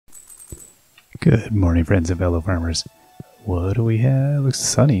Good morning, friends and fellow farmers. What do we have? Looks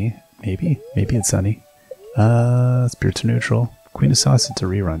sunny. Maybe it's sunny. Spirits are neutral. Queen of Sauce, it's a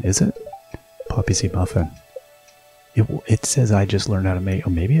rerun, is it? Poppy seed muffin. It says I just learned how to make...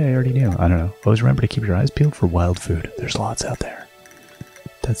 Oh, maybe I already knew. I don't know. Always remember to keep your eyes peeled for wild food. There's lots out there.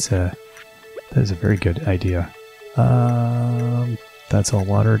 That is a very good idea. That's all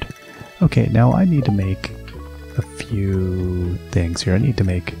watered. Okay, now I need to make a few things here. I need to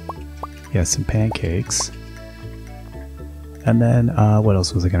make, yeah, some pancakes. And then, what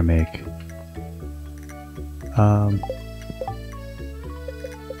else was I going to make?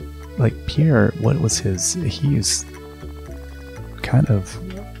 Like Pierre, what was his... He used kind of...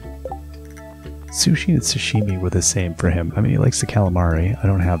 Sushi and sashimi were the same for him. I mean, he likes the calamari. I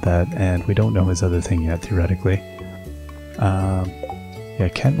don't have that, and we don't know his other thing yet, theoretically. Yeah,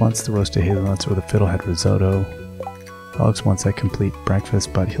 Kent wants the roasted hazelnuts or the fiddlehead risotto. Alex wants that complete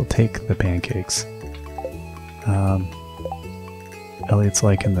breakfast, but he'll take the pancakes. Elliot's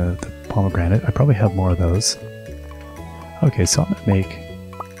liking the pomegranate. I probably have more of those. Okay, so I'm going to make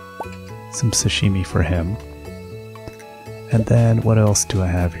some sashimi for him. And then what else do I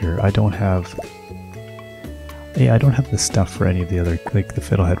have here? I don't have... Yeah, I don't have the stuff for any of the other, like the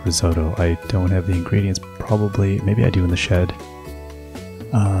fiddlehead risotto. I don't have the ingredients, probably. Maybe I do in the shed.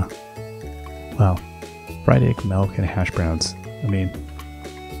 Wow. Fried egg, milk, and hash browns. I mean,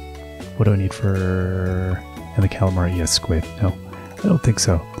 what do I need for... And the calamari? Yes, squid. No, I don't think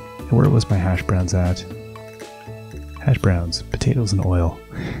so. And where was my hash browns at? Hash browns, potatoes, and oil.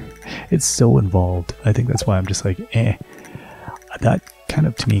 It's so involved. I think that's why I'm just like, eh. That kind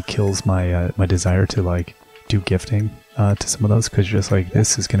of, to me, kills my my desire to, like, do gifting to some of those, because you're just like,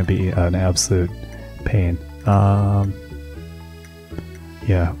 this is going to be an absolute pain.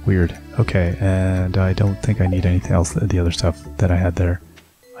 Yeah, weird. Okay, and I don't think I need anything else, the other stuff that I had there.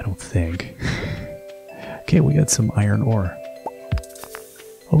 I don't think. Okay, we got some iron ore.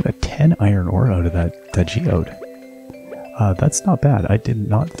 Oh, we got 10 iron ore out of that geode. That's not bad. I did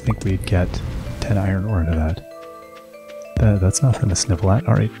not think we'd get 10 iron ore out of that. That's nothing to snivel at.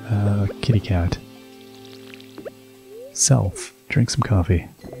 Alright, kitty cat. Self, drink some coffee.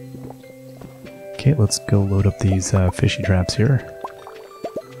 Okay, let's go load up these fishy traps here.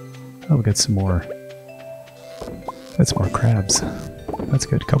 Oh, we got some more. Got some more crabs. That's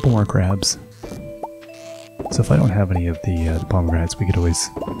good. Couple more crabs. So if I don't have any of the pomegranates, we could always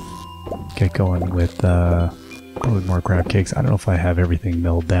get going with probably more crab cakes. I don't know if I have everything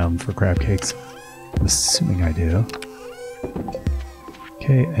milled down for crab cakes. I'm assuming I do.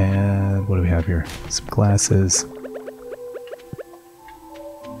 Okay, and what do we have here? Some glasses.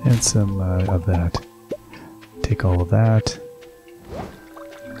 And some of that. Take all of that.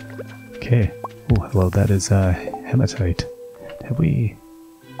 Okay. Oh, hello, that is hematite. Have we...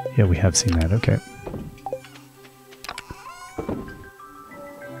 Yeah, we have seen that. Okay.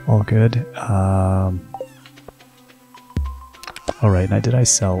 All good. Alright, now did I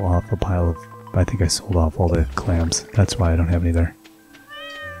sell off a pile of... I think I sold off all the clams. That's why I don't have any there.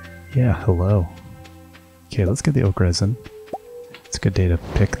 Yeah, hello. Okay, let's get the oak resin. It's a good day to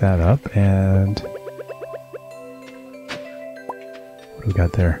pick that up, and... What do we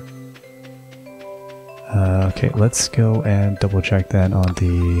got there? Okay, let's go and double check that on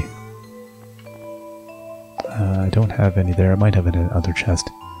the... I don't have any there. I might have it in another chest.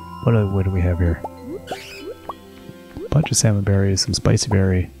 What do we have here? A bunch of salmon berries, some spicy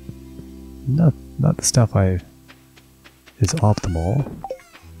berry. Not the stuff is optimal,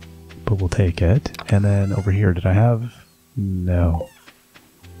 but we'll take it. And then over here, did I have... No.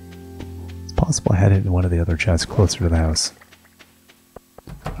 It's possible I had it in one of the other chests closer to the house.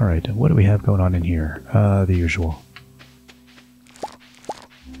 Alright, what do we have going on in here? The usual.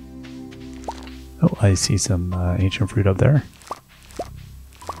 Oh, I see some ancient fruit up there.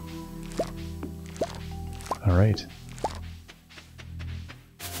 Alright.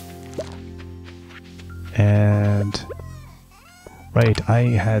 And... Right, I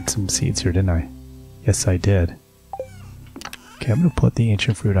had some seeds here, didn't I? Yes, I did. Okay, I'm going to put the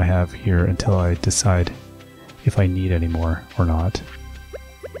ancient fruit I have here until I decide if I need any more or not.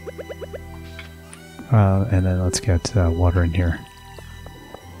 And then let's get water in here.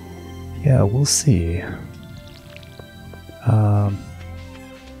 Yeah, we'll see.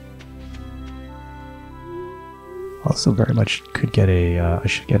 Also very much could get a... I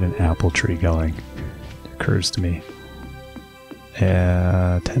should get an apple tree going. It occurs to me.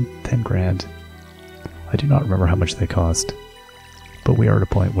 10 grand. I do not remember how much they cost. But we are at a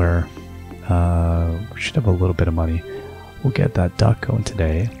point where we should have a little bit of money. We'll get that duck going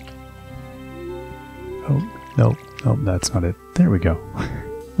today. Oh, no, that's not it. There we go.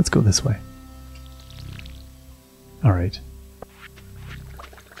 Let's go this way. Alright.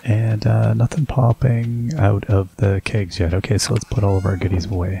 And nothing popping out of the kegs yet. Okay, so let's put all of our goodies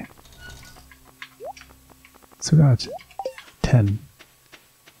away. So we got 10.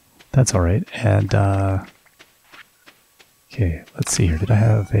 That's alright. And, okay, let's see here. Did I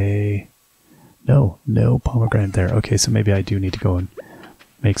have a... No pomegranate there. Okay, so maybe I do need to go and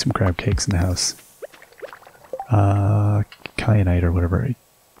make some crab cakes in the house. Kyanite or whatever.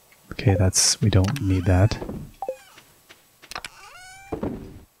 Okay, we don't need that.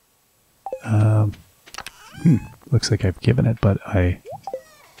 Looks like I've given it, but there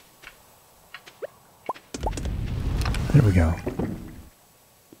we go.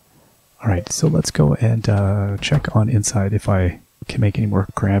 Alright, so let's go and check on inside if I can make any more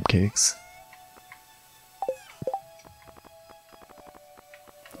crab cakes.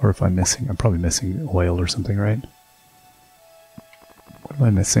 Or if I'm missing, I'm probably missing oil or something, right? What am I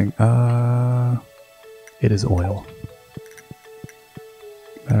missing? It is oil.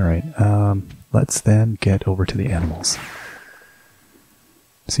 Alright, let's then get over to the animals.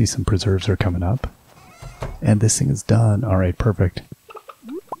 See, some preserves are coming up. And this thing is done. Alright, perfect.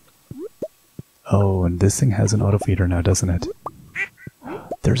 Oh, and this thing has an auto feeder now, doesn't it?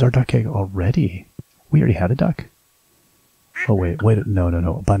 There's our duck egg already. We already had a duck? Oh, wait, no,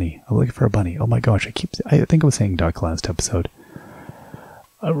 a bunny. I'm looking for a bunny. Oh my gosh, I think I was saying duck last episode.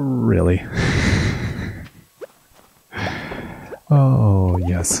 Really? Oh,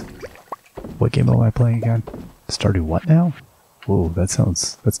 yes. What game am I playing again? Stardew what now? Whoa, that's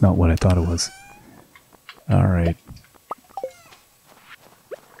not what I thought it was. Alright.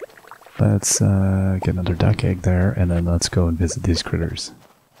 Let's get another duck egg there, and then let's go and visit these critters.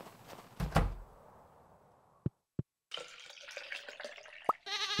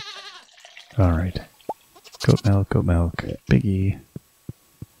 Alright. Goat milk, Biggie.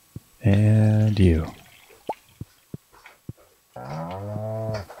 And you.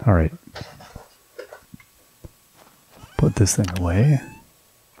 Alright. Put this thing away.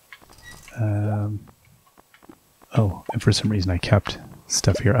 Oh, and for some reason I kept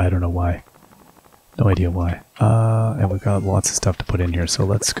stuff here. I don't know why. No idea why. And we've got lots of stuff to put in here, so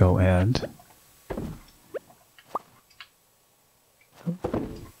let's go and...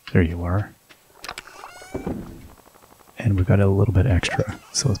 There you are. And we've got a little bit extra,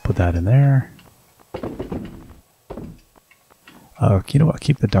 so let's put that in there. You know what,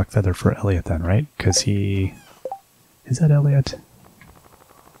 keep the duck feather for Elliot then, right? Because he... Is that Elliot?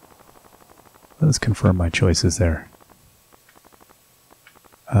 Let's confirm my choices there.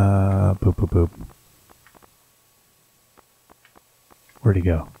 Boop, boop, boop. Where'd he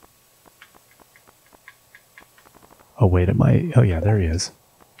go? Oh wait, oh yeah, there he is.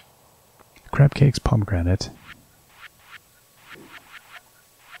 Crab cakes, pomegranate.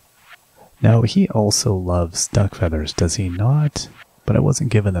 Now, he also loves duck feathers, does he not? But I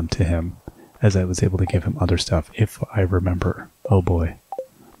wasn't giving them to him, as I was able to give him other stuff, if I remember. Oh boy.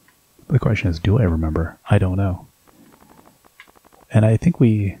 The question is, do I remember? I don't know. And I think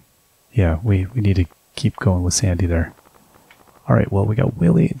we need to keep going with Sandy there. Alright, well, we got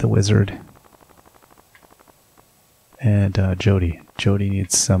Willy the wizard. And Jody. Jody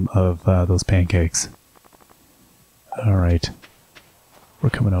needs some of those pancakes. Alright. We're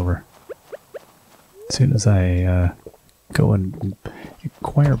coming over. As soon as I go and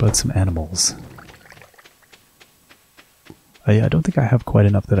inquire about some animals. I don't think I have quite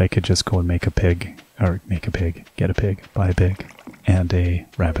enough that I could just go and make a pig. Or make a pig. Get a pig. Buy a pig. And a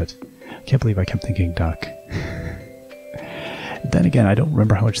rabbit. I can't believe I kept thinking duck. Then again, I don't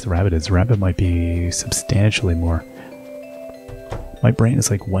remember how much the rabbit is. The rabbit might be substantially more. My brain is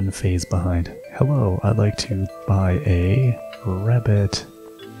like one phase behind. Hello, I'd like to buy a rabbit.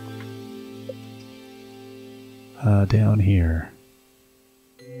 Down here.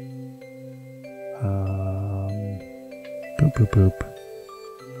 Boop, boop, boop.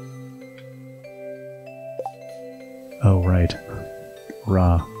 Oh, right.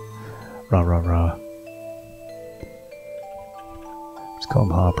 Rah. Rah, rah, rah. Let's call him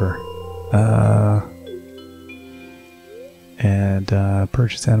Hopper. And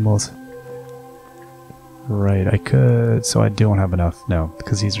purchase animals. Right, I could... So I don't have enough. No,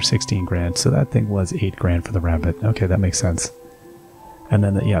 because these are 16 grand. So that thing was 8 grand for the rabbit. Okay, that makes sense. And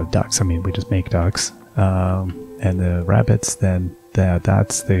then, yeah, ducks. I mean, we just make ducks. And the rabbits, then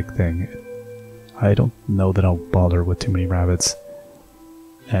that's the thing. I don't know that I'll bother with too many rabbits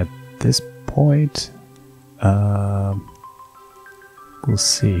at this point. We'll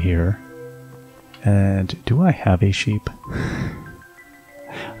see here. And do I have a sheep?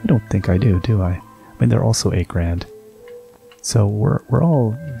 I don't think I do I? I mean, they're also 8 grand. So we're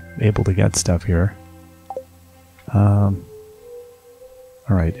all able to get stuff here. Alright,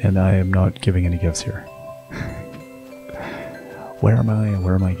 and I am not giving any gifts here. Where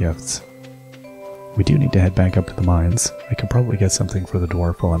are my gifts? We do need to head back up to the mines. I could probably get something for the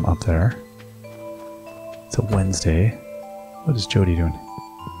dwarf while I'm up there. It's a Wednesday. What is Jody doing?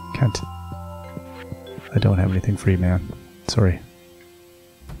 Can't. I don't have anything for you, man. Sorry.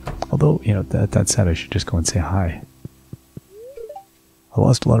 Although, you know, that said, I should just go and say hi. I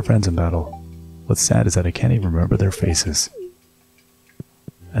lost a lot of friends in battle. What's sad is that I can't even remember their faces.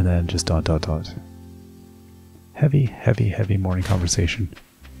 And then just ... Heavy, heavy, heavy morning conversation.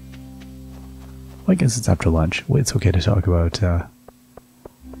 Well, I guess it's after lunch. It's okay to talk about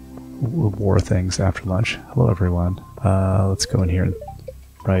war things after lunch. Hello, everyone. Let's go in here.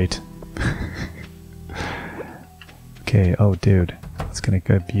 Right. Okay, oh, dude. I was gonna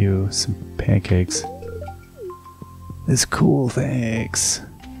give you some pancakes. It's cool, thanks.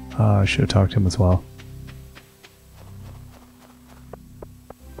 I should have talked to him as well.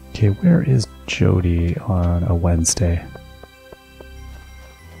 Okay, where is Jody on a Wednesday?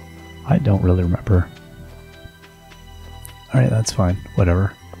 I don't really remember. Alright, that's fine.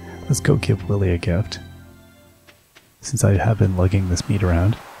 Whatever. Let's go give Willie a gift. Since I have been lugging this meat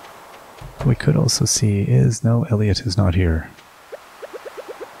around. What we could also see is... No, Elliot is not here.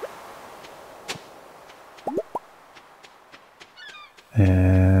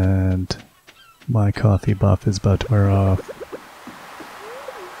 And... my coffee buff is about to wear off.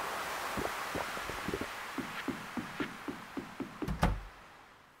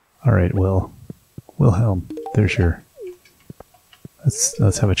 Alright, Wilhelm, there's your...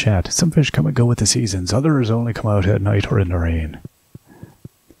 Let's have a chat. Some fish come and go with the seasons, others only come out at night or in the rain.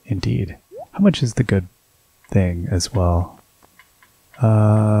 Indeed. How much is the good thing as well?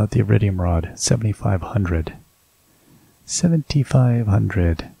 The iridium rod, 7,500.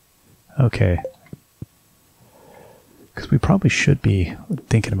 7,500. Okay. Because we probably should be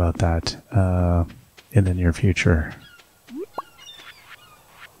thinking about that in the near future.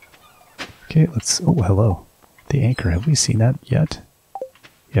 Okay, let's... Oh, hello. The anchor. Have we seen that yet?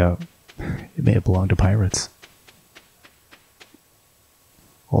 Yeah. It may have belonged to pirates.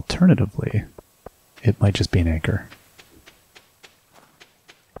 Alternatively, it might just be an anchor.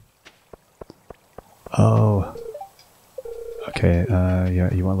 Oh. Okay,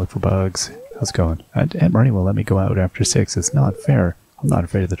 yeah, you want to look for bugs? How's it going? Aunt Marnie will let me go out after 6. It's not fair. I'm not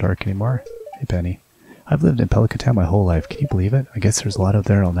afraid of the dark anymore. Hey, Penny. I've lived in Pelican Town my whole life. Can you believe it? I guess there's a lot out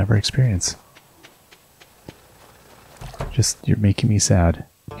there I'll never experience. You're making me sad.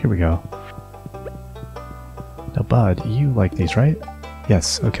 Here we go. Now, Bud, you like these, right?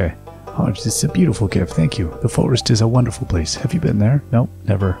 Yes, okay. Oh, it's a beautiful gift, thank you. The forest is a wonderful place. Have you been there? Nope,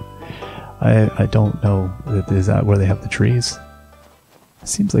 never. I don't know. Is that where they have the trees? It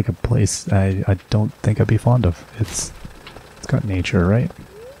seems like a place I don't think I'd be fond of. It's got nature, right?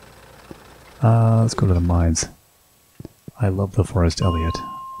 Let's go to the mines. I love the forest, Elliot.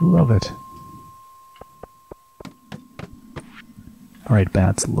 Love it. Alright,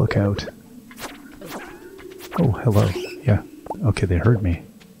 bats, look out. Oh, hello. Yeah. Okay, they heard me.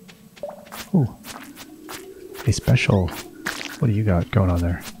 Oh. A special. What do you got going on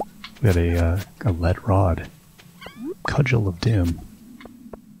there? We got a lead rod. Cudgel of Doom.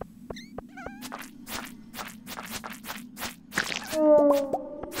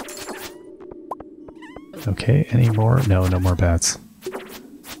 Okay, any more? No, no more bats.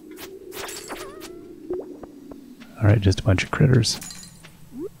 Alright, just a bunch of critters.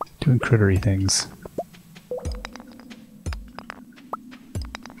 Doing crittery things.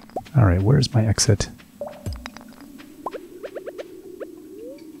 Alright, where's my exit?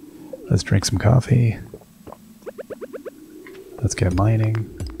 Let's drink some coffee. Let's get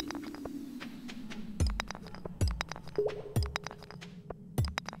mining.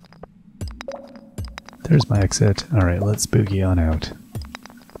 There's my exit. Alright, let's boogie on out.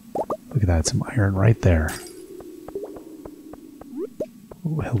 Look at that, some iron right there.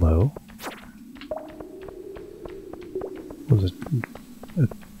 Oh, hello. We'll just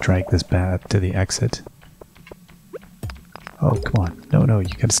drag this bat to the exit. Oh, come on. No, no, you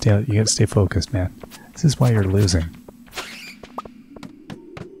gotta stay out. You gotta stay focused, man. This is why you're losing.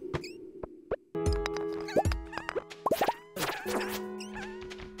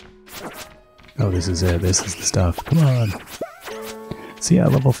 Oh, this is it. This is the stuff. Come on. So yeah,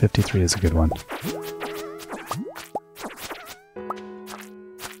 level 53 is a good one.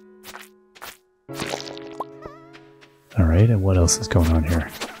 Alright, and what else is going on here?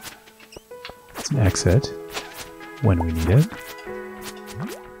 It's an exit when we need it.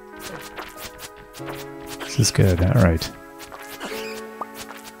 This is good. Alright.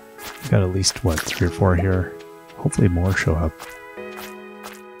 We've got at least, what, 3 or 4 here. Hopefully more show up.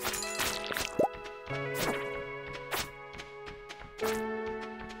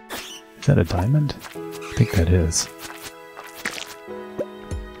 Is that a diamond? I think that is.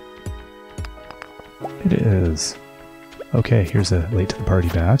 It is. Okay, here's a late to the party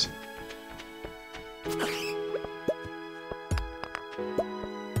bat.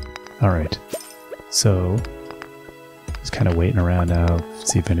 Alright, so just kind of waiting around now,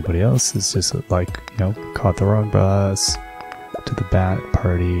 see if anybody else is just like, you know, caught the wrong bus to the bat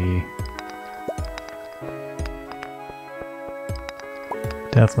party.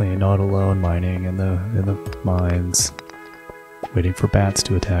 Definitely not alone mining in the mines, waiting for bats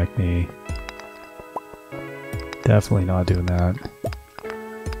to attack me. Definitely not doing that.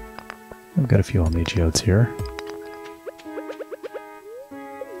 I've got a few on geodes here.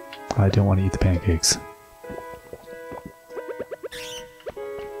 I don't want to eat the pancakes.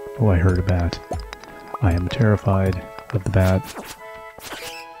 Oh, I heard a bat. I am terrified of the bat.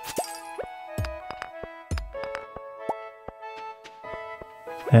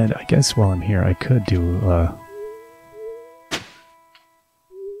 And I guess while I'm here, I could do a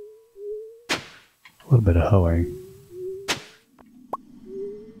little bit of hoeing.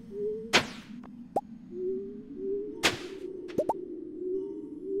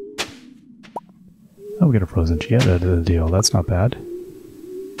 Oh, we got a frozen geode out of the deal. That's not bad.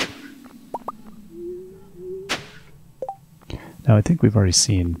 Now, I think we've already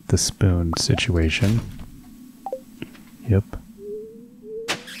seen the spoon situation. Yep.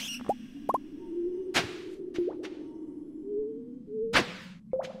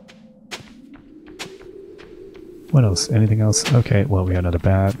 What else? Anything else? Okay, well, we got another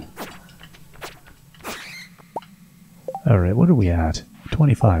bat. Alright, what are we at?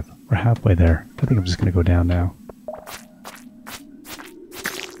 25. We're halfway there. I think I'm just going to go down now.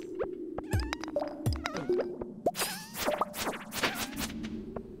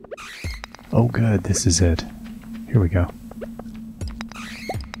 Oh good, this is it. Here we go.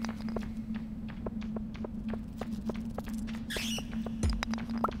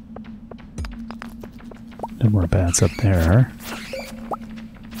 No more bats up there.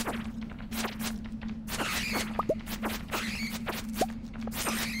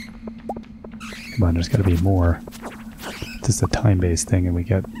 Come on, there's got to be more. This is a time-based thing and we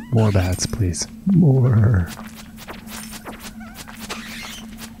get more bats, please. More.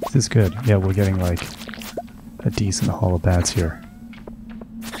 This is good. Yeah, we're getting like a decent haul of bats here.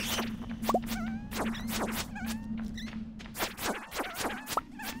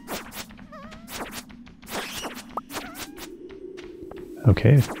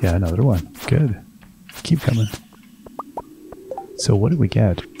 Okay, yeah, another one. Good. Keep coming. So what did we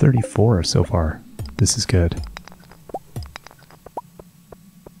get? 34 so far. This is good.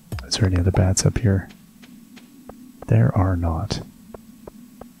 Is there any other bats up here? There are not.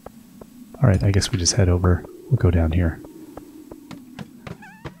 Alright, I guess we just head over. We'll go down here.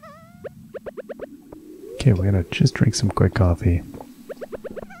 Okay, we're gonna just drink some quick coffee.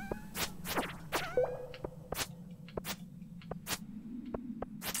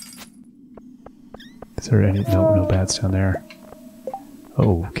 Is there any... No bats down there.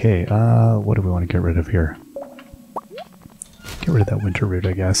 Okay, what do we want to get rid of here? Get rid of that winter root,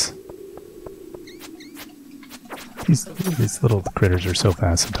 I guess. These little critters are so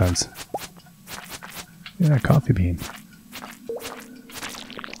fast sometimes. Yeah, coffee bean.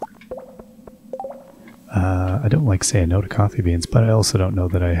 I don't like saying no to coffee beans, but I also don't know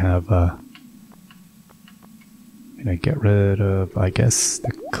that I have, I get rid of, I guess,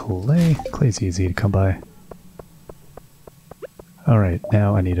 the clay. Clay's easy to come by. Alright,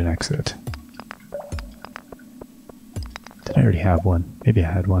 now I need an exit. Did I already have one? Maybe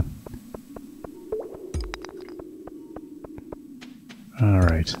I had one.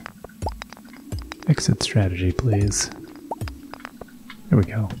 Alright. Exit strategy, please. There we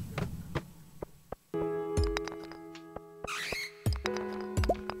go.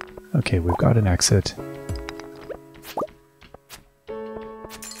 Okay, we've got an exit.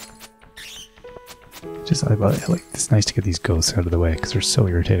 I like, it's nice to get these ghosts out of the way because they're so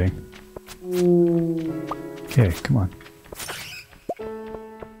irritating. Okay, come on.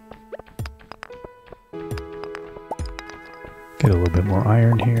 Get a little bit more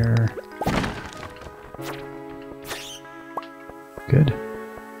iron here. Good.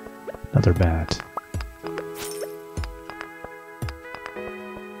 Another bat.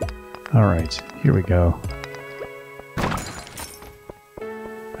 Alright, here we go.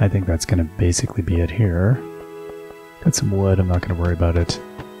 I think that's going to basically be it here. Got some wood, I'm not going to worry about it.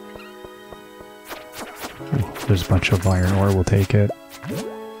 Ooh, there's a bunch of iron ore, we'll take it.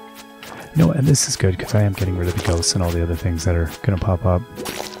 You know, and this is good because I am getting rid of the ghosts and all the other things that are going to pop up.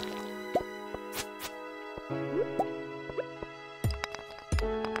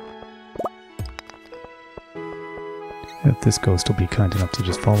 If this ghost will be kind enough to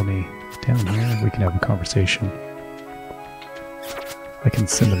just follow me down here, we can have a conversation. I can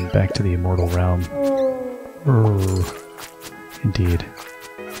send them back to the immortal realm. Indeed.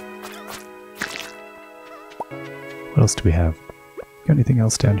 What else do we have? Got anything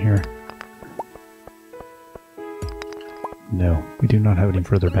else down here? No, we do not have any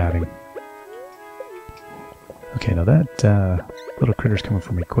further batting. Okay, now that little critter's coming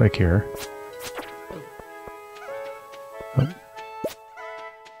for me quick here. Oh.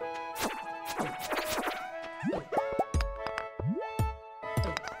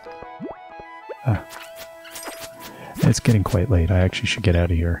 Ah. It's getting quite late. I actually should get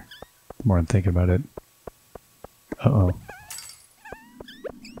out of here. The more I'm thinking about it. Uh-oh.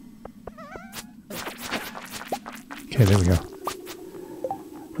 Okay, there we go.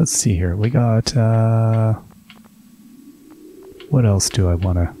 Let's see here. We got, what else do I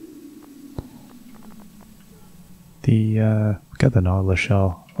want to... we got the nautilus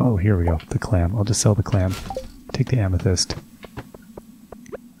shell. Oh, here we go. The clam. I'll just sell the clam. Take the amethyst.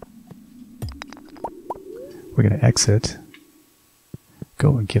 We're going to exit.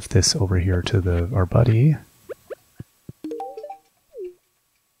 Go and gift this over here to our buddy.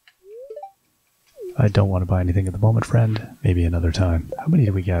 I don't want to buy anything at the moment, friend. Maybe another time. How many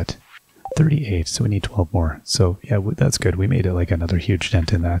do we get? 38, so we need 12 more. So, yeah, that's good. We made it like another huge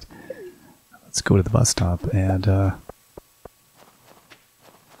dent in that. Let's go to the bus stop, and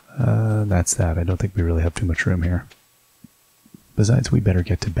that's that. I don't think we really have too much room here. Besides, we better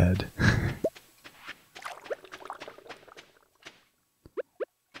get to bed.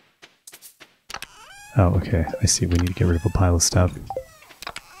 Oh, okay. I see. We need to get rid of a pile of stuff.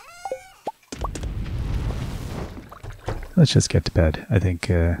 Let's just get to bed. I think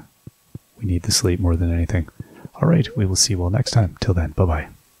we need the sleep more than anything. Alright, we will see you all next time. Till then, bye-bye.